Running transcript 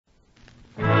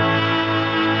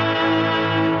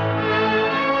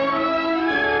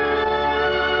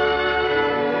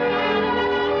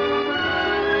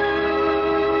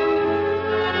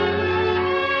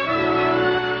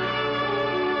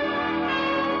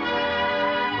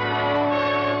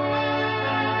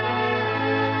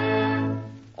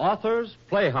Author's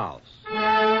Playhouse.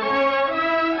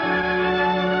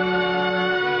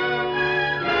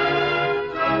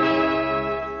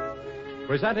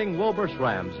 Presenting Wilbur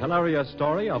Schramm's hilarious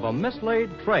story of a mislaid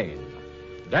train.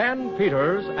 Dan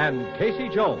Peters and Casey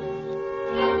Jones.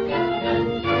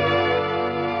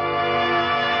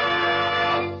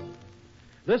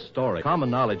 This story, common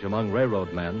knowledge among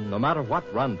railroad men, no matter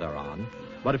what run they're on.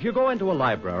 But if you go into a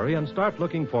library and start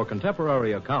looking for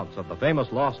contemporary accounts of the famous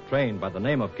lost train by the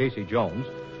name of Casey Jones,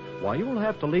 why, you'll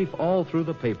have to leaf all through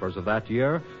the papers of that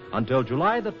year until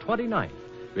July the 29th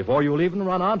before you'll even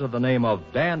run onto the name of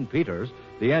Dan Peters,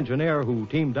 the engineer who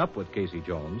teamed up with Casey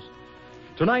Jones.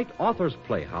 Tonight, Author's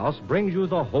Playhouse brings you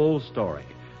the whole story,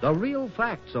 the real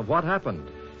facts of what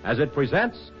happened, as it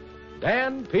presents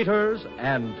Dan Peters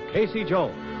and Casey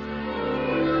Jones.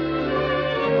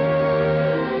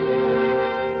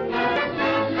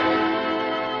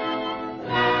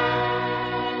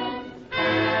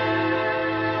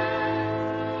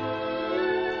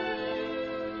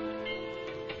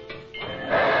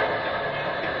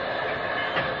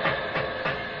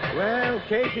 Well,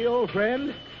 Casey, old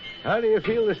friend, how do you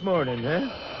feel this morning, huh?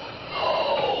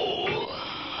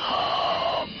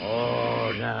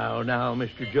 Oh, now,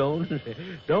 Mr. Jones,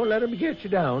 don't let him get you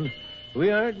down.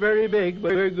 We aren't very big,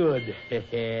 but we're good.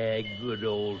 Good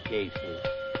old Casey.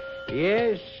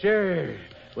 Yes, sir.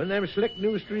 When them slick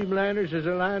new streamliners is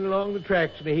a lying along the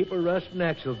tracks in a heap of rust and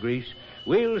axle grease,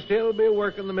 we'll still be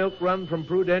working the milk run from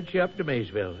Prudentia up to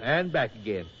Maysville and back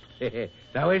again.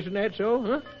 Now, isn't that so,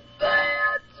 huh?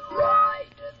 That's right.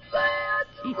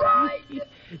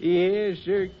 Yes,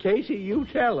 sir. Casey, you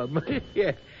tell him.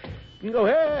 Yeah. Go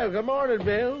ahead. Good morning,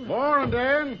 Bill. Morning,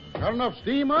 Dan. Got enough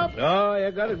steam up? Oh,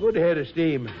 I got a good head of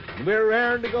steam. We're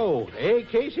raring to go. Eh,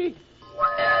 Casey?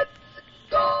 Let's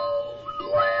go.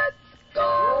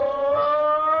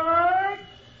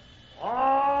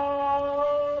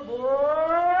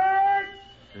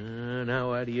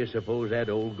 Now, why do you suppose that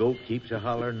old goat keeps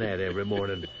a-hollering that every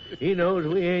morning? He knows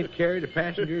we ain't carried a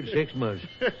passenger in 6 months.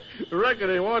 Reckon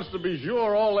he wants to be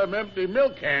sure all them empty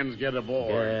milk cans get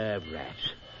aboard.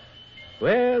 Rats.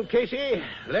 Well, Casey,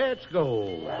 let's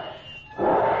go.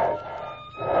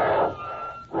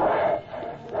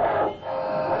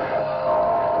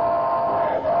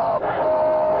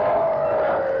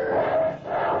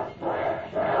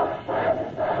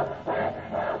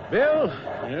 Bill?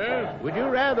 Yes? Would you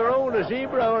rather own a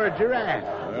zebra or a giraffe?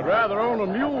 I'd rather own a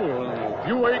mule and a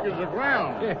few acres of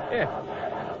ground.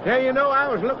 Hey, you know, I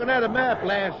was looking at a map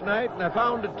last night, and I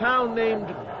found a town named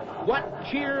What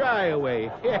Cheer,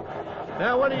 Iowa.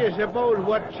 Now, what do you suppose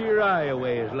What Cheer, Iowa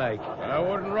is like? I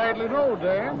wouldn't rightly know,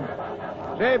 Dan.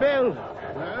 Say, Bill,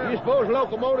 you suppose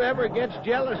locomotive ever gets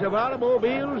jealous of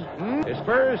automobiles? As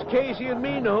far as Casey and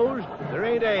me knows, there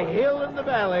ain't a hill in the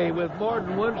valley with more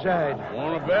than one side.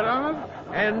 Want to bet on it?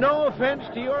 And no offense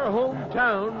to your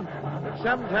hometown, but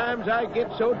sometimes I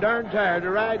get so darn tired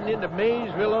of riding into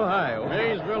Maysville, Ohio.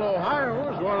 Maysville,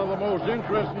 Ohio is one of the most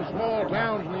interesting small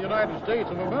towns in the United States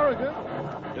of America.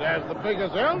 It has the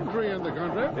biggest elm tree in the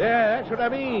country. Yeah, that's what I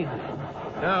mean.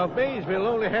 Now, if Maysville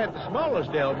only had the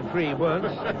smallest elm tree once.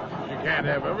 You can't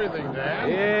have everything, Dan.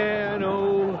 Yeah, I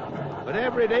know. But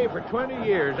every day for 20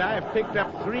 years, I've picked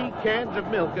up 3 cans of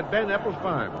milk at Ben Epples'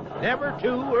 farm. Never 2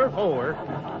 or 4.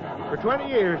 For 20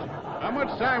 years. How much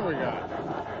time we got?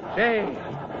 Say,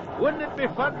 wouldn't it be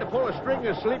fun to pull a string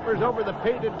of sleepers over the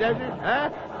painted desert, huh?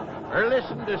 Or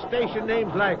listen to station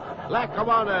names like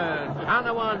Lackawanna and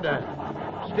Tonawanda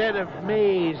instead of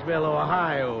Maysville,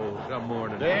 Ohio some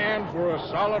morning? Dan, for a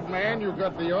solid man, you've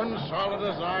got the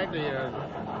unsolidest ideas.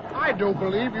 I do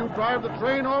believe you'd drive the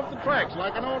train off the tracks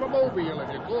like an automobile if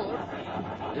you could.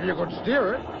 If you could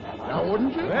steer it. Now,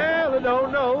 wouldn't you? Well, I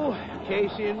don't know.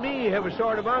 Casey and me have a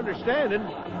sort of understanding.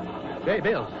 Say,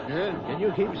 Bill. Yeah? Can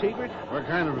you keep a secret? What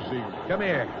kind of a secret? Come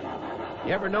here.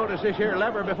 You ever noticed this here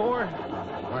lever before?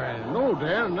 Why, no,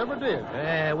 Dan, never did.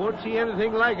 Won't see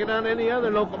anything like it on any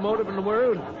other locomotive in the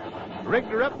world. Rigged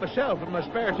her up myself in my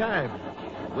spare time.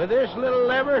 With this little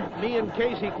lever, me and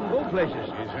Casey can go places.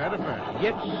 He's had a fashion.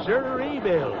 Yes, sirree,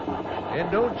 Bill.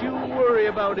 And don't you worry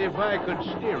about if I could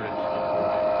steer it.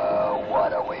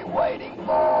 What are we waiting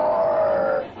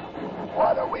for?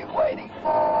 What are we waiting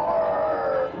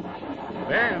for?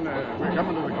 Dan, we're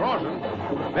coming to the crossing.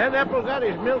 Ben Epple got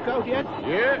his milk out yet?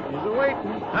 Yeah, he's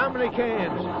a-waiting. How many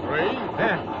cans? 3.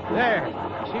 There.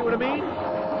 See what I mean?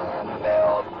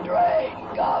 Milk train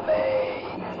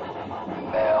coming.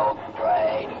 Milk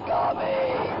train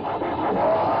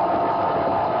coming.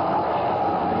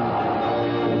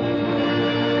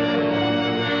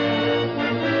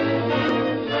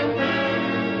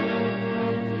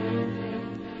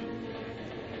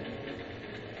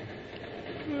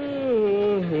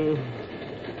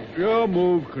 Now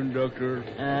move, conductor.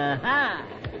 Uh-huh.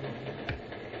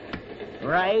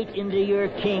 Right into your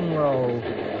king roll.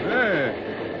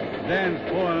 Hey, Dan's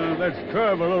pulling let's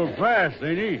curve a little fast,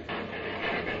 ain't he?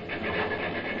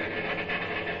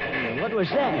 What was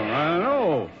Oh, that? I don't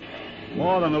know.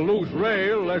 More than a loose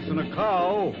rail, less than a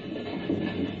cow.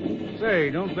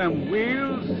 Say, don't them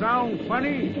wheels sound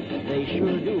funny? They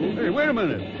sure do. Hey, wait a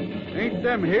minute. Ain't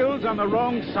them hills on the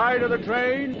wrong side of the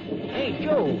train? Hey,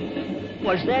 Joe,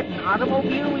 was that an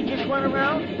automobile we just went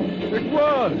around? It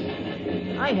was.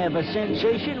 I have a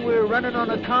sensation we're running on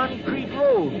a concrete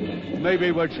road.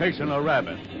 Maybe we're chasing a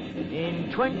rabbit.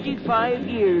 In 25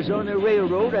 years on a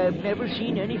railroad, I've never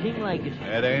seen anything like it.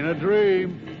 That ain't a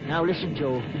dream. Now listen,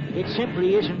 Joe. It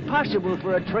simply isn't possible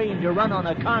for a train to run on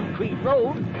a concrete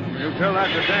road. You tell that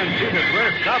to Dan Peters.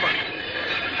 We're stubborn.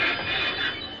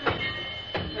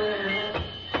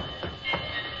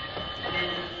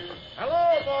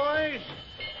 Hello, boys.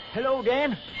 Hello,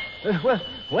 Dan. Well,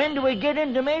 when do we get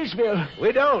into Maysville?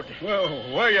 We don't. Well,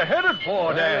 where you headed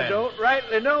for, I don't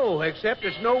rightly know, except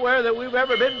it's nowhere that we've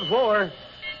ever been before.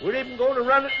 We're even going to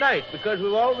run at night because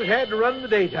we've always had to run in the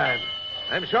daytime.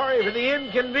 I'm sorry for the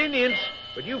inconvenience,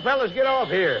 but you fellas get off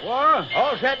here. What?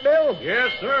 All set, Bill?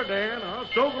 Yes, sir, Dan. I'll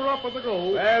sober up with the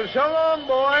go. Well, so long,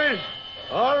 boys.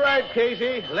 All right,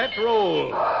 Casey, let's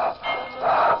roll.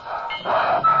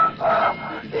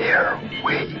 Here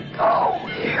we go,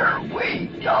 here we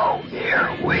go, here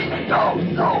we go.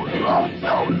 So long,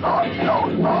 so long, so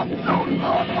long, so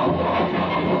long.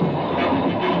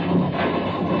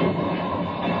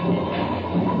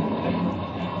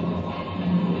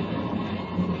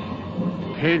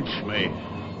 Pinch me.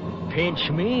 Pinch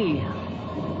me.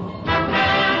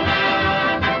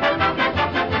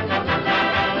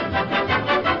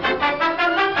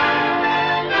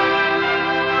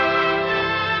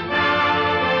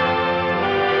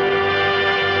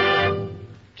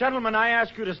 Gentlemen, I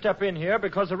ask you to step in here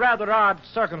because a rather odd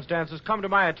circumstance has come to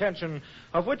my attention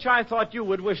of which I thought you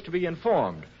would wish to be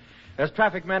informed. As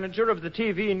traffic manager of the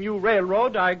TV&U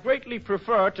Railroad, I greatly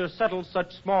prefer to settle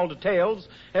such small details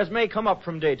as may come up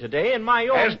from day to day in my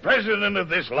own... As president of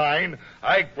this line,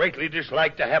 I greatly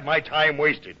dislike to have my time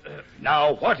wasted.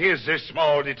 Now, what is this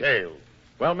small detail?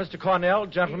 Well, Mr. Cornell,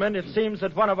 gentlemen, it seems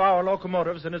that one of our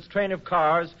locomotives and its train of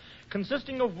cars,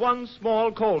 consisting of one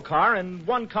small coal car and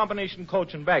one combination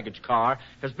coach and baggage car,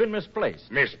 has been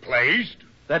misplaced. Misplaced?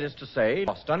 That is to say,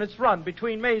 lost on its run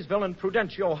between Maysville and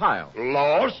Prudentia, Ohio.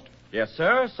 Lost? Yes,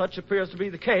 sir. Such appears to be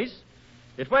the case.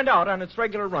 It went out on its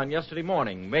regular run yesterday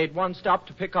morning, made one stop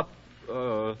to pick up,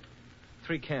 3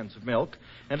 cans of milk,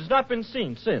 and has not been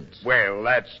seen since. Well,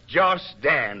 that's just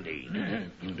dandy.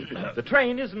 The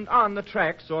train isn't on the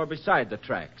tracks or beside the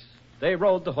tracks. They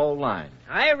rode the whole line.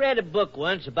 I read a book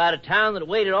once about a town that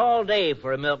waited all day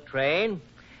for a milk train.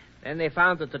 Then they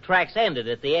found that the tracks ended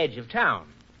at the edge of town.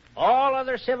 All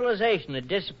other civilization had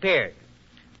disappeared.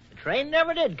 The train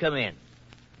never did come in.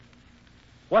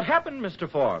 What happened, Mr.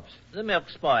 Forbes? The milk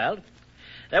spoiled.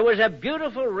 There was a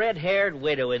beautiful red-haired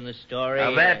widow in the story.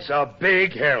 Now, that's a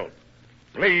big help.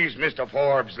 Please, Mr.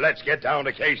 Forbes, let's get down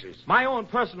to cases. My own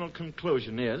personal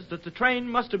conclusion is that the train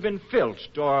must have been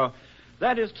filched, or,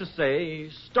 that is to say,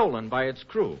 stolen by its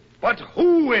crew. But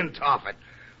who in Tophet?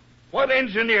 What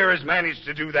engineer has managed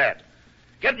to do that?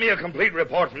 Get me a complete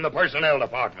report from the personnel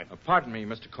department. Pardon me,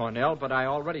 Mr. Cornell, but I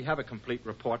already have a complete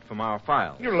report from our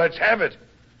file. Let's have it.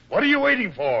 What are you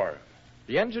waiting for?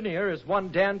 The engineer is one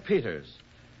Dan Peters.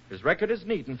 His record is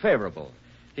neat and favorable.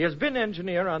 He has been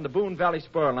engineer on the Boone Valley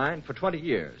Spur Line for 20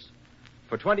 years.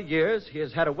 For 20 years, he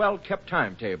has had a well-kept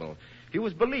timetable. He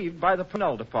was believed by the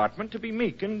personnel department to be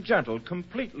meek and gentle,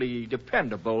 completely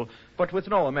dependable, but with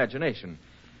no imagination.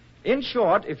 In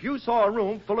short, if you saw a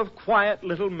room full of quiet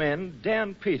little men,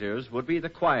 Dan Peters would be the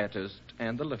quietest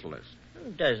and the littlest.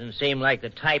 Doesn't seem like the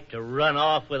type to run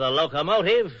off with a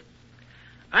locomotive.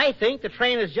 I think the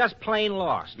train is just plain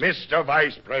lost. Mr.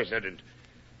 Vice President,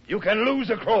 you can lose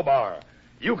a crowbar.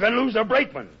 You can lose a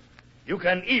brakeman. You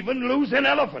can even lose an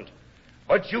elephant.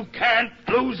 But you can't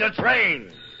lose a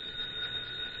train.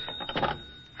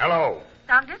 Hello.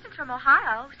 Long distance from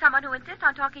Ohio. Someone who insists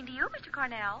on talking to you, Mr.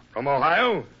 Cornell. From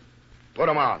Ohio? Put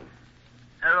 'em on.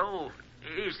 Hello.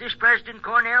 Is this President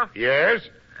Cornell? Yes?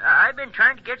 I've been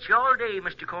trying to get you all day,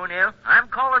 Mr. Cornell. I'm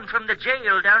calling from the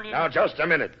jail down in... Now, just a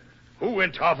minute. Who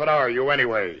in Tophet are you,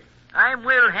 anyway? I'm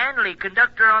Will Hanley,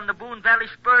 conductor on the Boone Valley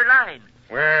Spur Line.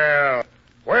 Well,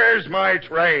 where's my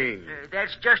train?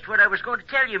 That's just what I was going to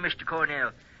tell you, Mr.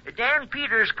 Cornell. Dan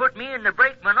Peters put me and the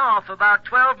brakeman off about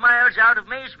 12 miles out of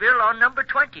Maysville on number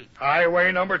 20.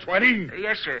 Highway number 20?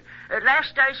 Yes, sir.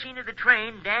 Last I seen of the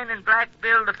train, Dan and Black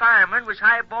Bill, the fireman, was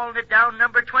highballing it down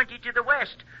number 20 to the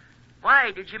west.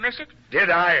 Why, did you miss it? Did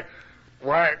I?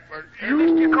 Why,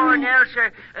 Mr. Cornell,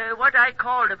 sir, what I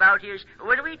called about is,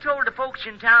 when we told the folks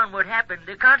in town what happened,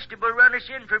 the constable run us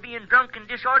in for being drunk and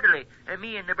disorderly,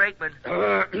 me and the brakeman.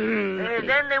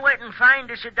 Then they went and fined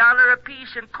us $1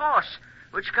 apiece in costs,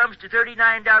 which comes to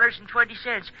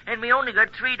 $39.20, and we only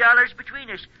got $3 between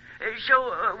us.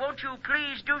 So, won't you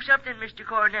please do something, Mr.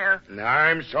 Cornell?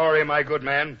 I'm sorry, my good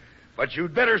man, but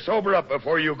you'd better sober up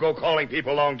before you go calling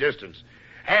people long distance.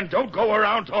 And don't go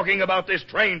around talking about this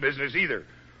train business either,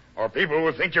 or people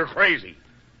will think you're crazy.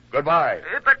 Goodbye.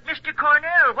 But, Mr.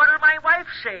 Cornell, what'll my wife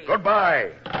say?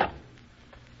 Goodbye.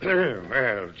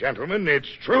 Well, gentlemen, it's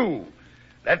true.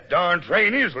 That darn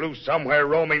train is loose somewhere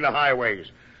roaming the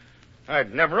highways.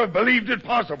 I'd never have believed it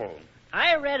possible.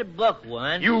 I read a book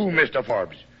once. You, Mr.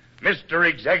 Forbes, Mr.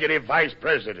 Executive Vice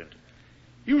President,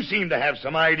 you seem to have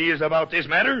some ideas about this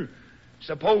matter.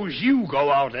 Suppose you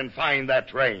go out and find that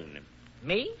train.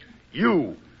 Me?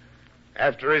 You.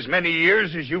 After as many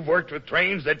years as you've worked with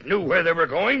trains that knew where they were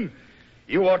going,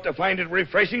 you ought to find it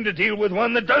refreshing to deal with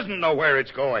one that doesn't know where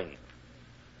it's going.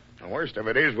 The worst of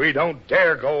it is we don't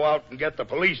dare go out and get the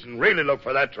police and really look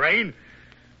for that train,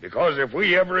 because if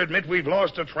we ever admit we've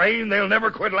lost a train, they'll never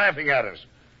quit laughing at us.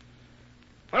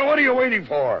 Well, what are you waiting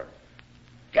for?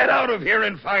 Get out of here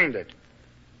and find it.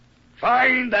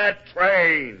 Find that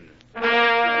train.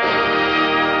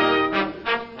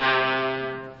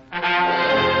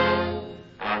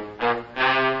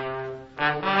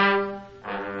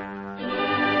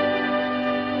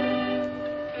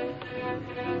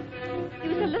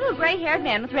 Gray-haired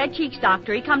man with red cheeks,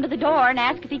 doctor. He come to the door and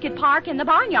asked if he could park in the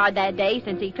barnyard that day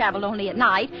since he traveled only at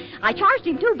night. I charged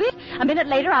him $2 bits. A minute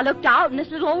later, I looked out, and this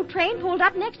little old train pulled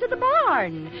up next to the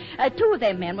barn. Two of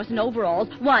them men was in overalls,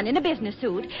 one in a business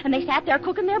suit, and they sat there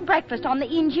cooking their breakfast on the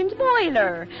engine's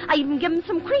boiler. I even give them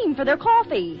some cream for their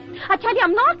coffee. I tell you,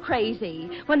 I'm not crazy.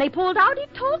 When they pulled out,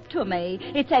 it talked to me.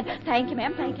 It said, "Thank you,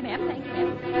 ma'am, thank you, ma'am, thank you,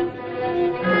 ma'am."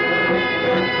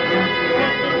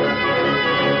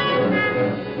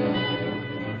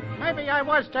 Maybe I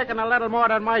was taking a little more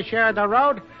than my share of the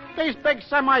road. These big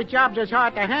semi-jobs is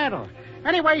hard to handle.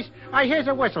 Anyways, I hears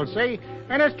a whistle, see?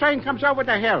 And this train comes over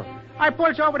the hill. I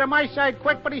pulls over to my side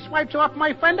quick, but he swipes off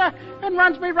my fender and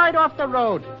runs me right off the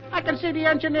road. I can see the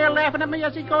engineer laughing at me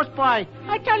as he goes by.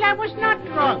 I tell you, I was not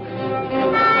drunk.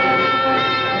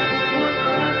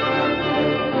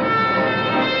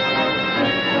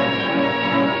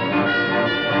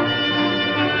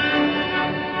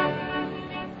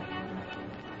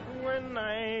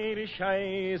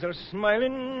 Eyes are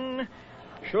smiling,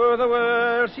 sure the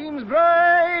world seems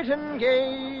bright and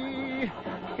gay.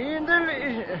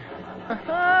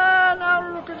 Now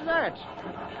look at that.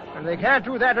 And they can't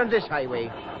do that on this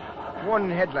highway. One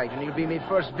headlight and he'll be my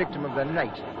first victim of the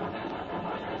night.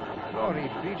 Glory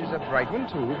Beach is a bright one,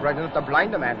 too, bright enough to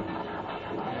blind a man.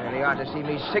 And he ought to see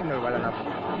me signal well enough.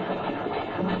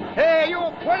 Hey, you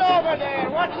pull over there.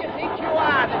 What do you think you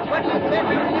are? The 20th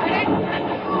Century?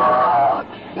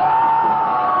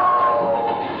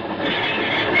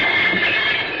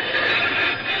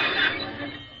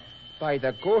 By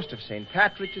the ghost of St.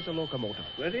 Patrick, is a locomotive.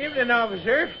 Good evening,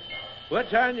 officer.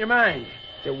 What's on your mind?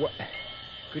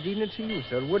 Good evening to you,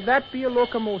 sir. Would that be a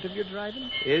locomotive you're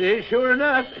driving? It is, sure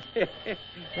enough.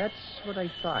 That's what I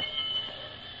thought.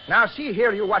 Now, see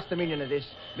here, you, what's the meaning of this?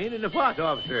 Meaning of what,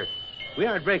 officer? We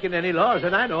aren't breaking any laws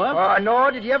that I know of. Oh, no.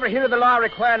 Did you ever hear of the law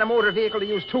requiring a motor vehicle to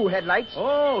use two headlights?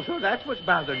 Oh, so that's what's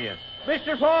bothering you.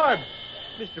 Mr. Forbes!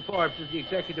 Mr. Forbes is the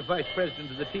executive vice president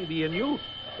of the TVNU.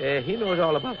 He knows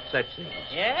all about such things.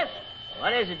 Yes?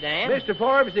 What is it, Dan? Mr.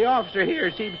 Forbes, the officer here,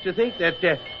 seems to think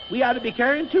that we ought to be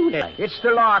carrying two headlights. It's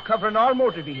the law covering all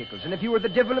motor vehicles. And if you were the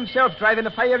devil himself driving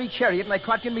a fiery chariot and I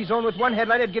caught you in me zone with one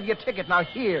headlight, I'd give you a ticket. Now,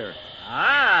 here.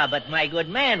 Ah, but my good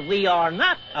man, we are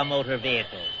not a motor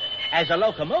vehicle. As a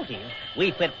locomotive,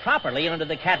 we fit properly under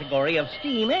the category of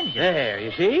steam engine. There,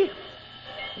 you see?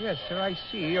 Yes, sir, I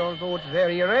see, although it's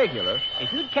very irregular.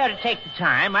 If you'd care to take the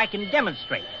time, I can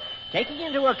demonstrate, taking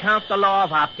into account the law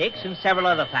of optics and several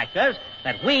other factors,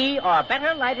 that we are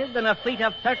better lighted than a fleet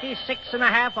of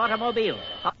 36.5 automobiles.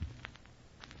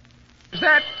 Is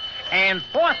that? And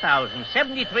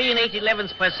 4,073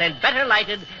 8/11% better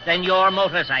lighted than your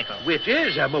motorcycle. Which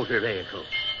is a motor vehicle.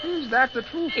 Is that the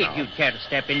truth? If you'd care to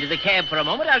step into the cab for a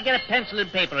moment, I'll get a pencil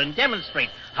and paper and demonstrate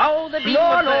how the deal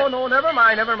No, never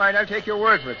mind. I'll take your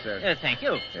word for it, sir. Thank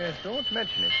you. Yes, don't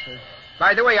mention it.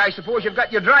 By the way, I suppose you've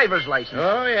got your driver's license.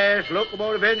 Oh, yes,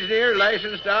 locomotive engineer,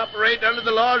 licensed to operate under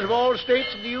the laws of all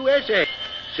states in the USA.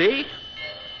 See?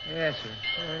 Yes, sir.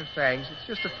 Thanks. It's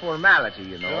just a formality,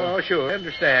 you know. Oh, sure, I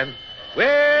understand.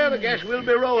 Well, I guess we'll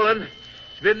be rolling.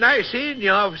 It's been nice seeing you,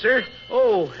 officer.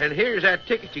 Oh, and here's that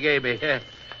ticket you gave me.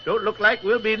 Don't look like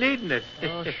we'll be needing it.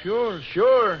 Oh,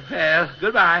 sure. Well,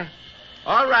 goodbye.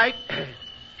 All right.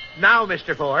 Now,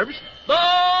 Mr. Forbes.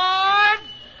 Board!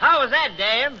 How was that,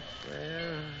 Dan?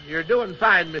 Well, you're doing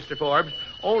fine, Mr. Forbes.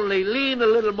 Only lean a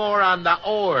little more on the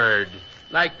oard.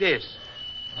 Like this.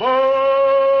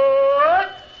 Board!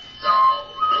 So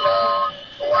long,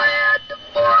 wet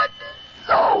foot.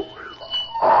 So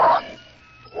long,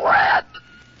 wet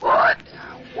foot.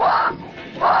 Wah,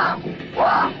 wah, wah,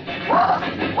 wah,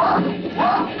 wah,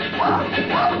 wah,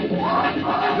 wah,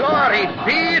 wah. Glory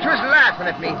be, it was laughing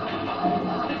at me.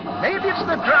 Maybe it's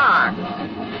the drug.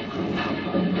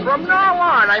 From now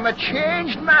on, I'm a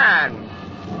changed man.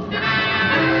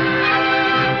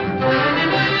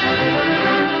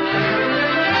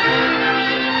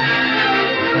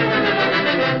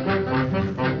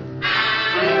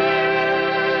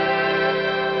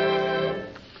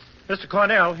 Mr.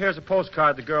 Cornell, here's a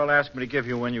postcard the girl asked me to give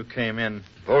you when you came in.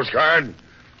 Postcard?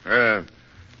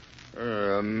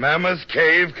 Mammoth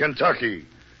Cave, Kentucky.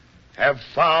 Have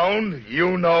found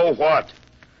you know what.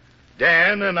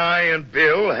 Dan and I and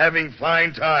Bill having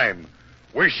fine time.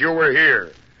 Wish you were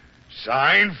here.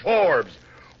 Signed, Forbes.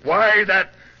 Why,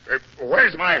 that...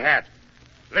 where's my hat?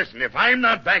 Listen, if I'm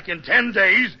not back in 10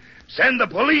 days, send the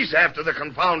police after the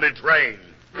confounded train.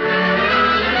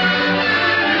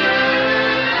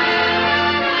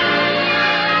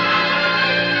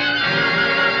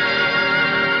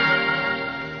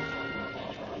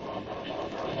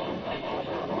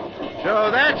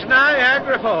 So that's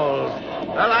Niagara Falls.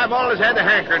 Well, I've always had a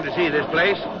hankering to see this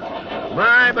place.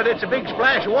 My, but it's a big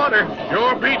splash of water.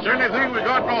 Sure beats anything we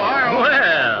got in Ohio.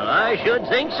 Well, I should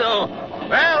think so.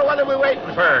 Well, what are we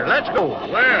waiting for? Let's go.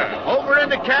 Where? Over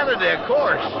into Canada, of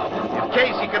course. If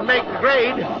Casey can make the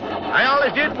grade. I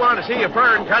always did want to see a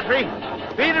fern country.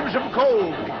 Feed him some coal,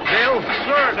 Bill.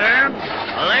 Sure, Dan.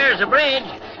 Well, there's the bridge.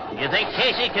 You think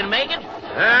Casey can make it?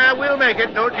 We'll make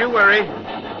it, don't you worry.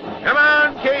 Come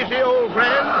on, Casey, old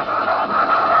friend.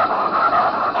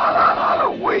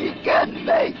 We can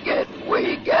make it.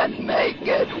 We can make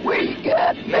it. We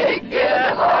can make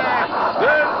it.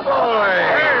 Good boy.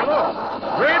 Hey, look.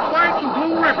 Red, white, and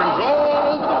blue ribbons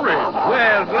all over the bridge.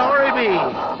 Well, glory be.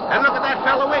 And look at that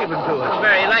fellow waving to us.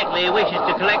 Very likely he wishes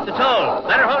to collect the toll.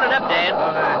 Better hold it up, Dan.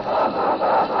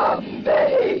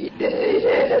 Made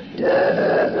it.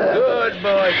 Good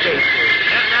boy, Casey.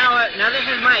 Now, this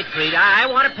is my treat. I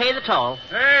want to pay the toll.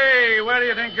 Hey, where do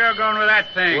you think you're going with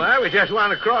that thing? Well, we just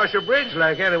want to cross a bridge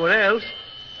like anyone else.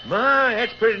 My,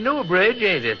 that's pretty new bridge,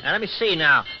 ain't it? Now, let me see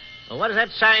now. Well, what does that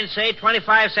sign say?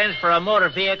 25 cents for a motor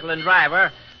vehicle and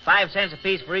driver, 5 cents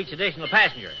apiece for each additional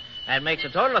passenger. That makes a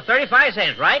total of 35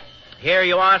 cents, right? Here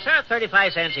you are, sir,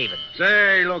 35 cents even.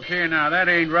 Say, look here now, that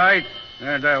ain't right.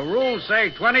 The rules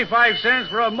say 25 cents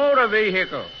for a motor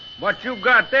vehicle. What you've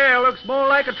got there looks more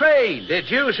like a train. Did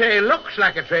you say looks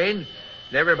like a train?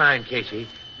 Never mind, Casey.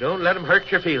 Don't let them hurt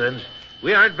your feelings.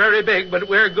 We aren't very big, but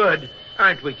we're good.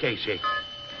 Aren't we, Casey?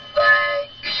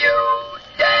 Thank you,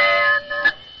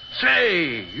 Dan.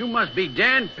 Say, you must be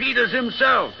Dan Peters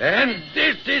himself. And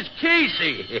this is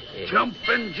Casey.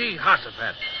 Jumpin'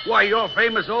 Jehoshaphat. Why, you're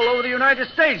famous all over the United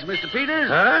States, Mr. Peters.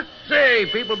 Huh? Say,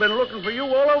 people have been looking for you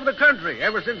all over the country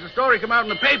ever since the story came out in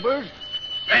the papers.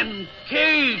 And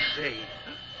Casey.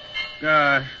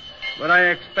 Gosh, but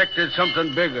I expected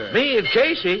something bigger. Me and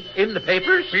Casey in the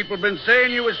papers? People have been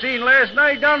saying you were seen last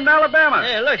night down in Alabama.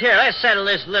 Hey, look here, let's settle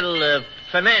this little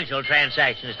financial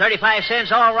transaction. Is 35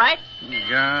 cents all right?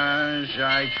 Gosh,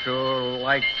 I'd sure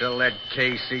like to let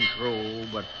Casey through,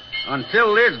 but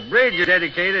until this bridge is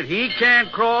dedicated, he can't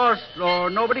cross or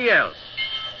nobody else.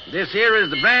 This here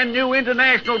is the brand new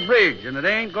international bridge, and it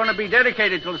ain't going to be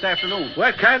dedicated till this afternoon.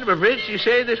 What kind of a bridge you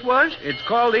say this was? It's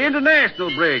called the International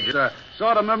Bridge. It's a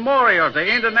sort of memorial to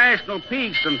international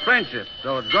peace and friendship.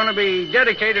 So it's going to be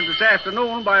dedicated this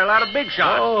afternoon by a lot of big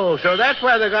shots. Oh, so that's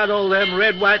why they got all them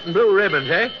red, white, and blue ribbons,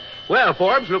 eh? Well,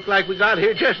 Forbes, look like we got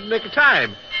here just in the nick of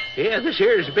time. Yeah, this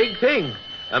here is a big thing.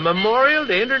 A memorial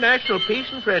to international peace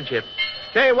and friendship.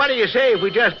 Say, what do you say if we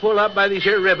just pull up by these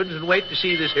here ribbons and wait to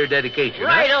see this here dedication?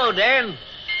 Right-o, Dan.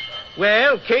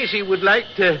 Well, Casey would like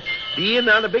to be in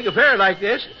on a big affair like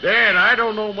this. Dan, I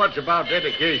don't know much about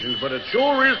dedications, but it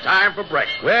sure is time for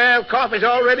breakfast. Well, coffee's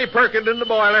already perking in the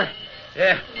boiler.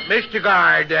 Mr.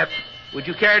 Guard, would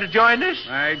you care to join us?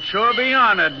 I'd sure be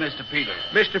honored, Mr. Peters.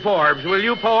 Mr. Forbes, will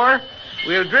you pour?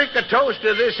 we'll drink a toast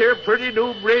to this here pretty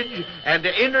new bridge and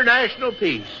to international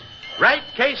peace. Right,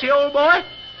 Casey, old boy?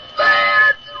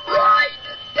 That's right,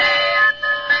 Dan.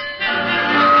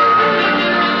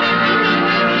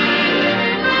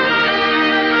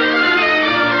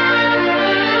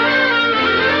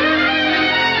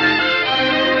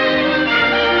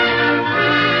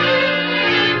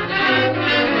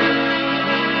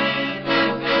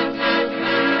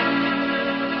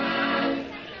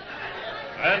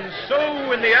 And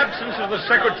so, in the absence of the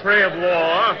Secretary of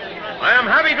War, I am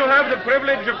happy to have the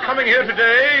privilege of coming here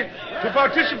today to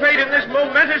participate in this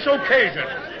momentous occasion,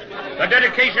 the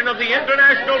dedication of the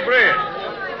International Bridge.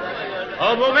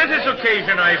 A momentous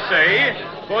occasion, I say,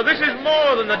 for this is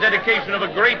more than the dedication of a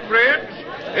great bridge.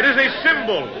 It is a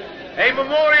symbol, a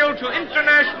memorial to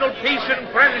international peace and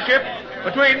friendship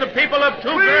between the people of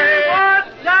two great... want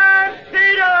Dan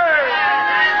Peters!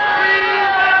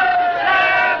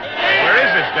 Where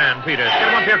is this Dan Peters? Get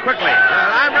him up here quickly.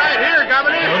 I'm right here,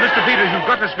 Governor. Well, Mr. Peters, you've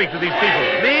got to speak to these people.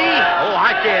 Me? Oh,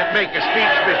 I can't make a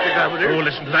speech, Mr. Governor. Oh,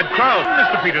 listen to that crowd.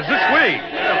 Mr. Peters, this way.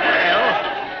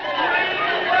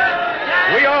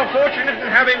 We are fortunate in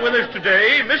having with us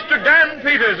today Mr. Dan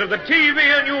Peters of the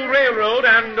TV&U Railroad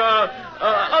and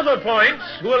other points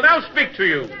who will now speak to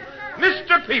you.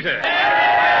 Mr. Peters.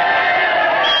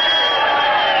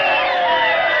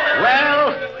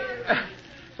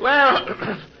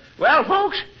 Well,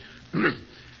 folks,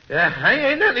 I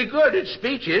ain't any good at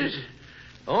speeches.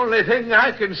 Only thing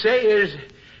I can say is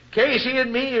Casey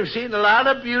and me have seen a lot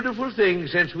of beautiful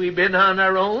things since we've been on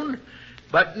our own,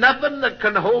 but nothing that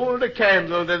can hold a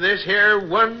candle to this here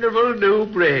wonderful new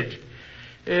bridge.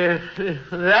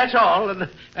 That's all, and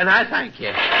I thank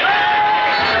you.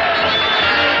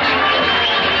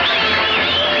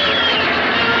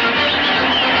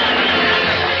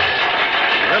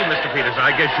 Well, Mr. Peters,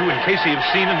 I guess you and Casey have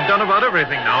seen and done about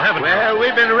everything now, haven't you? Well,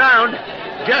 we've been around.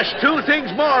 Just two things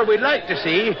more we'd like to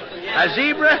see. A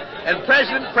zebra and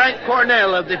President Frank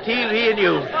Cornell of the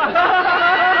TV&U. Here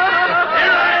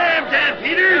I am, Dan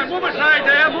Peters. Move aside,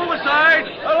 Dan. Move aside.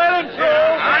 Let him through.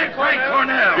 I'm Frank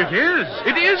Cornell. It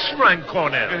is Frank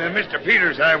Cornell. Mr.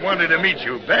 Peters, I wanted to meet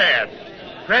you bad.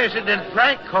 President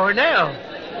Frank Cornell?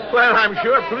 Well, I'm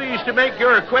sure pleased to make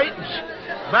your acquaintance.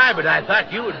 My, but I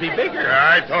thought you would be bigger.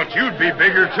 I thought you'd be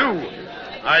bigger, too.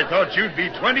 I thought you'd be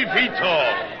 20 feet tall.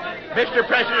 Mr.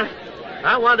 President,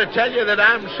 I want to tell you that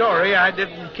I'm sorry I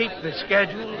didn't keep the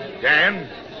schedule. Dan,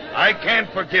 I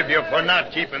can't forgive you for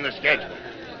not keeping the schedule.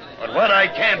 But what I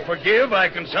can't forgive, I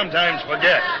can sometimes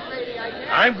forget.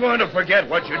 I'm going to forget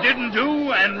what you didn't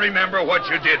do and remember what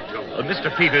you did do.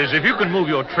 Mr. Peters, if you can move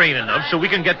your train enough so we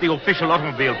can get the official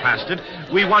automobile past it,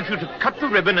 we want you to cut the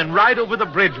ribbon and ride over the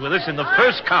bridge with us in the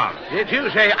first car. Did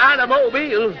you say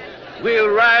automobile? We'll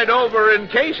ride over in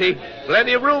Casey.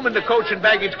 Plenty of room in the coach and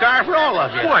baggage car for all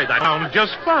of you. Why, that sounds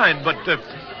just fine, but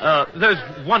there's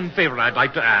one favor I'd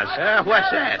like to ask. What's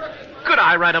that? Could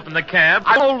I ride up in the cab?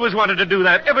 I've always wanted to do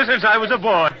that ever since I was a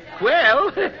boy.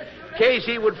 Well,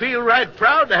 Casey would feel right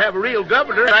proud to have a real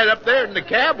governor right up there in the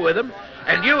cab with him.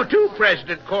 And you too,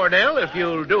 President Cornell, if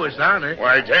you'll do us the honor.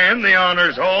 Why, Dan, the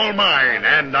honor's all mine,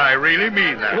 and I really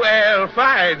mean that. Well,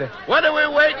 fine. What are we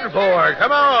waiting for?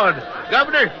 Come on.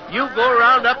 Governor, you go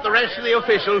round up the rest of the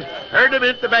officials, herd them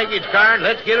into the baggage car, and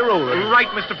let's get a rolling. Right,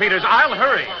 Mr. Peters. I'll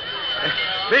hurry.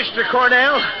 Mr.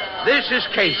 Cornell, this is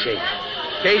Casey.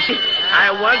 Casey,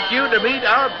 I want you to meet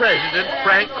our president,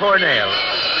 Frank Cornell.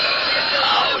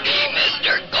 Howdy,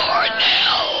 Mr.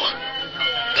 Cornell.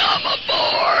 Come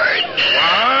aboard.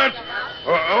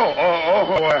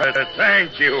 What?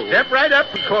 Thank you. Step right up,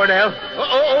 Cornell.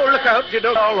 Oh, look out. You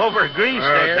don't all over grease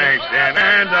there. Thanks, Dan.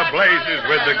 And the blazes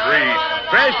with the grease.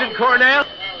 President Cornell,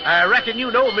 I reckon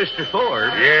you know Mr.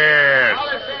 Forbes. Yes.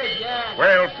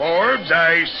 Well, Forbes,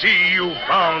 I see you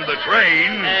found the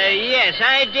train. Yes,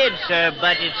 I did, sir,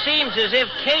 but it seems as if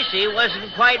Casey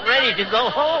wasn't quite ready to go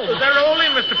home. They're all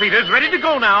in, Mr. Peters. Ready to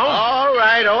go now. All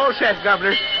right, all set,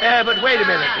 Governor. But wait a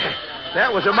minute.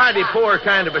 That was a mighty poor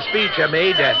kind of a speech I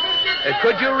made.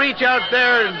 Could you reach out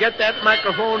there and get that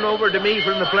microphone over to me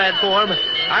from the platform?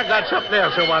 I got something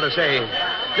else I want to say.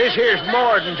 This here's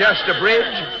more than just a bridge.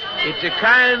 It's a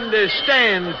kind of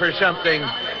stand for something.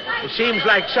 It seems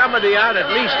like somebody ought at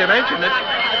least to mention it.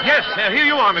 Yes, here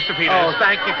you are, Mr. Peters. Oh,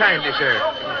 thank you kindly, sir.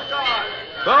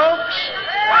 Folks,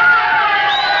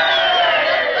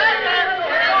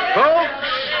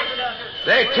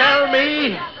 they tell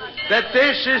me that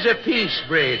this is a peace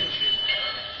bridge.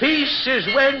 Peace is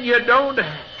when you don't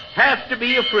have to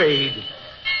be afraid.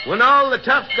 When all the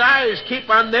tough guys keep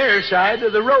on their side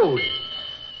of the road.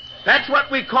 That's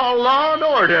what we call law and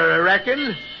order, I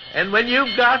reckon. And when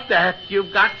you've got that,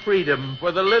 you've got freedom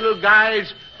for the little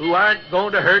guys who aren't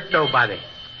going to hurt nobody.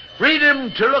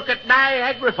 Freedom to look at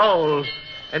Niagara Falls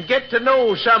and get to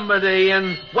know somebody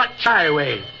in Watch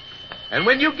Highway. And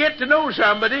when you get to know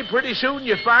somebody, pretty soon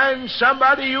you find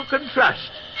somebody you can trust,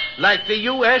 like the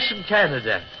U.S. and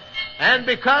Canada. And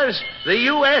because the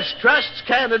U.S. trusts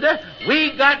Canada,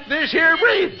 we got this here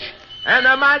bridge. And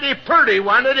a mighty pretty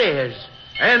one it is.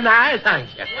 And I thank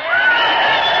you.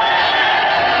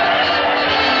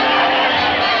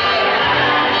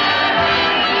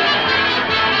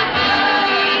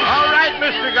 All right,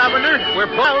 Mr. Governor,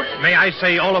 we're close. May I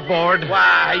say all aboard?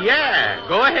 Why, yeah.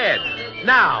 Go ahead.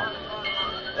 Now,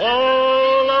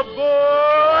 all aboard!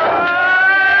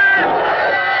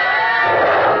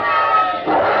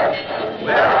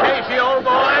 Well, Casey, old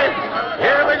boy,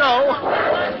 here we go.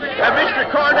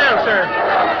 Mr. Cornell, sir,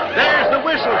 there's the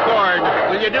whistle cord.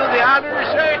 Will you do the honors,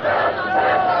 sir?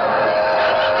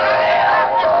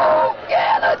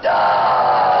 Canada!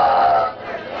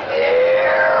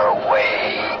 Here we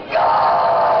go!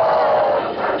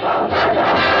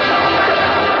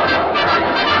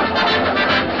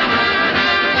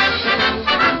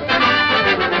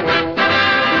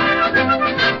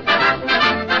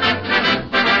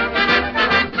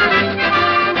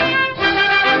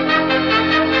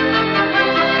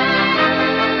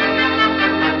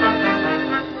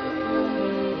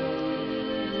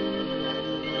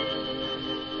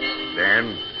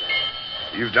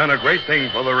 You've done a great thing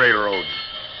for the railroad.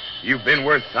 You've been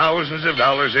worth thousands of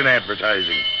dollars in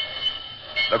advertising.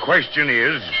 The question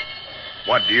is,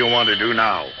 what do you want to do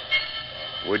now?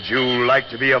 Would you like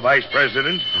to be a vice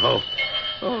president? Oh,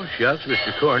 shucks,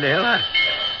 Mr. Cornell.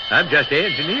 I'm just an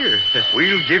engineer.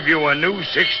 We'll give you a new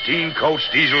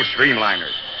 16-coach diesel streamliner.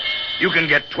 You can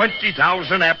get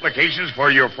 20,000 applications for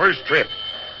your first trip.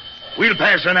 We'll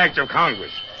pass an act of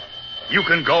Congress. You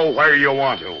can go where you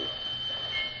want to.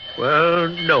 Well,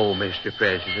 no, Mr.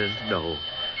 President, no.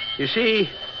 You see,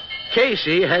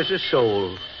 Casey has a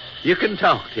soul. You can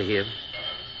talk to him.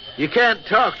 You can't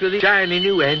talk to the shiny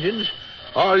new engines.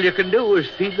 All you can do is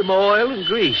feed them oil and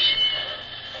grease.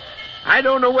 I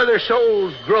don't know whether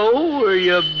souls grow or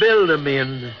you build them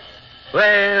in.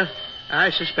 Well, I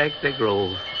suspect they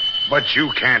grow. But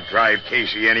you can't drive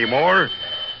Casey anymore.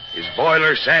 His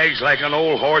boiler sags like an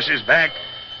old horse's back,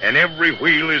 and every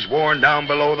wheel is worn down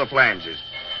below the flanges.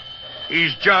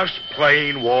 He's just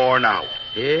plain worn out.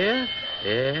 Yeah.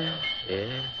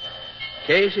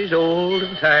 Casey's old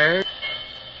and tired.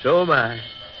 So am I.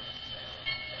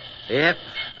 Yep,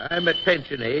 I'm at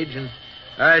pension age, and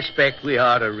I expect we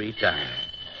ought to retire.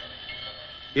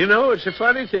 You know, it's a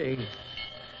funny thing.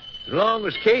 As long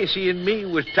as Casey and me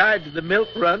was tied to the milk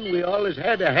run, we always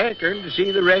had a hankering to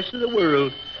see the rest of the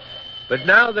world. But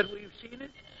now that we've seen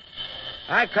it,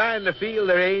 I kind of feel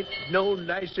there ain't no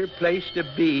nicer place to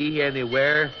be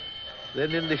anywhere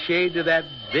than in the shade of that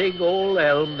big old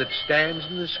elm that stands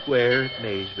in the square at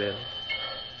Maysville.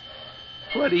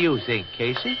 What do you think,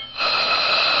 Casey?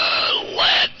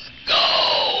 Let's go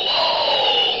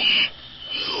home.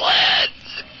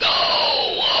 Let's go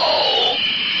home.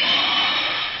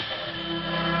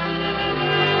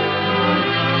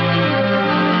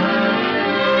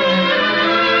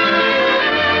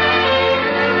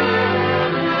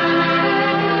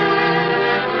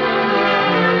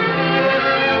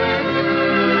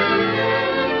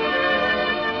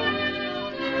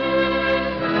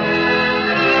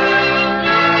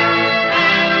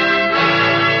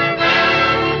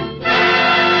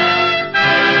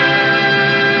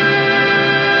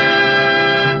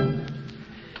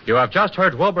 You have just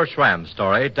heard Wilbur Schramm's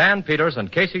story, Dan Peters and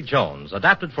Casey Jones,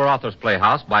 adapted for Authors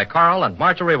Playhouse by Carl and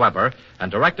Marjorie Weber and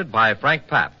directed by Frank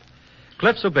Papp.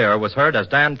 Cliff Subir was heard as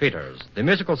Dan Peters. The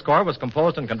musical score was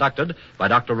composed and conducted by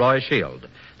Dr. Roy Shield.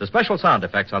 The special sound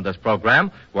effects on this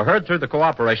program were heard through the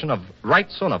cooperation of Wright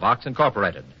Sonovox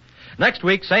Incorporated. Next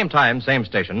week, same time, same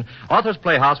station, Authors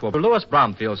Playhouse will be Louis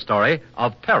Bromfield's story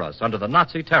of Paris under the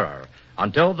Nazi terror,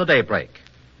 Until the Daybreak.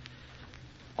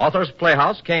 Authors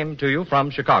Playhouse came to you from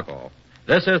Chicago.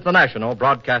 This is the National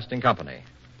Broadcasting Company.